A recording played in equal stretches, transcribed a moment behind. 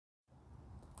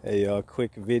A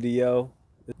quick video.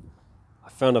 I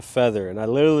found a feather, and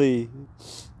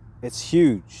it's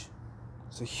huge.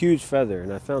 It's a huge feather,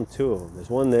 and I found two of them.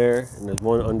 There's one there, and there's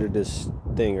one under this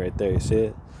thing right there. You see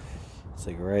it? It's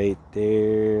like right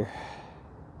there.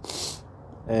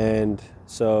 And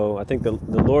so I think the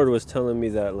Lord was telling me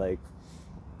that, like,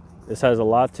 this has a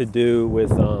lot to do with,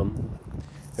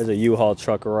 there's a U-Haul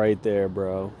truck right there,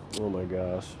 bro. Oh my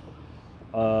gosh.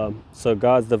 So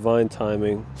God's divine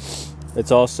timing. It's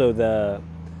also the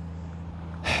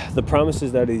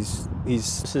promises that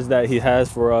he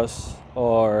has for us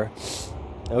are.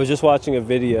 I was just watching a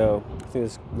video. I think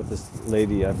it's with this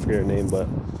lady. I forget her name, but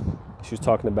she was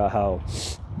talking about how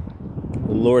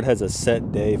the Lord has a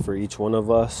set day for each one of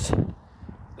us.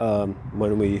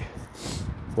 When we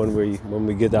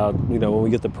get out, when we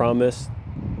get the promise,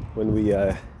 when we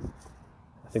I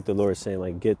think the Lord is saying,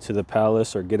 like, get to the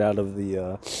palace or get out of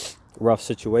the rough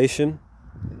situation.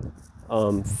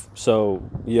 So,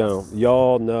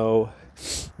 y'all know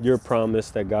your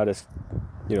promise that God has,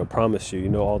 promised you. You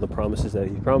know all the promises that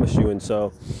he promised you. And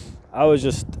so I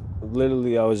was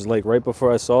like, right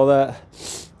before I saw that,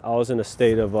 I was in a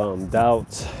state of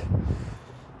doubt,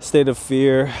 state of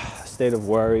fear, state of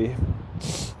worry.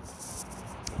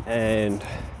 And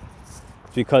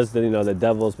because the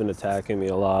devil's been attacking me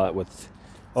a lot with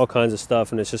all kinds of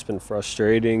stuff, and it's just been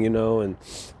frustrating,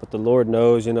 but the Lord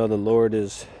knows, the Lord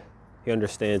he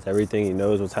understands everything. He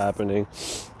knows what's happening.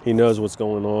 He knows what's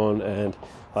going on. And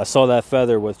I saw that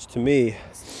feather, which to me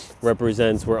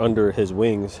represents we're under his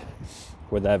wings,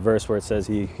 with that verse where it says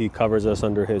he covers us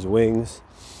under his wings.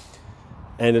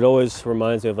 And it always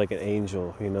reminds me of like an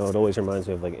angel, it always reminds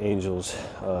me of like angels,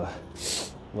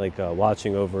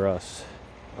 watching over us.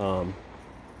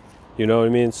 You know what I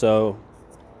mean? So,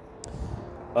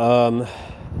 I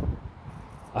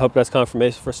hope that's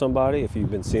confirmation for somebody. If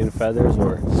you've been seeing feathers,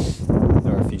 or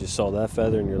if you just saw that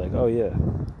feather and you're like, oh yeah,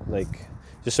 like,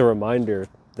 just a reminder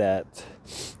that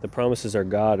the promises are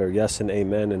God are yes and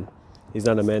amen, and he's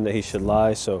not a man that he should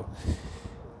lie. So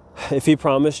if he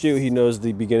promised you, he knows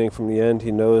the beginning from the end.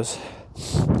 He knows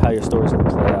how your story's going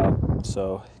to play out.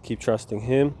 So keep trusting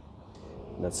him.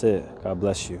 And that's it. God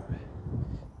bless you.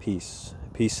 Peace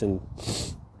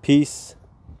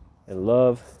and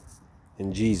love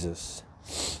in Jesus.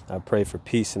 I pray for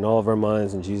peace in all of our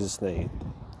minds in Jesus' name.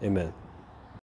 Amen.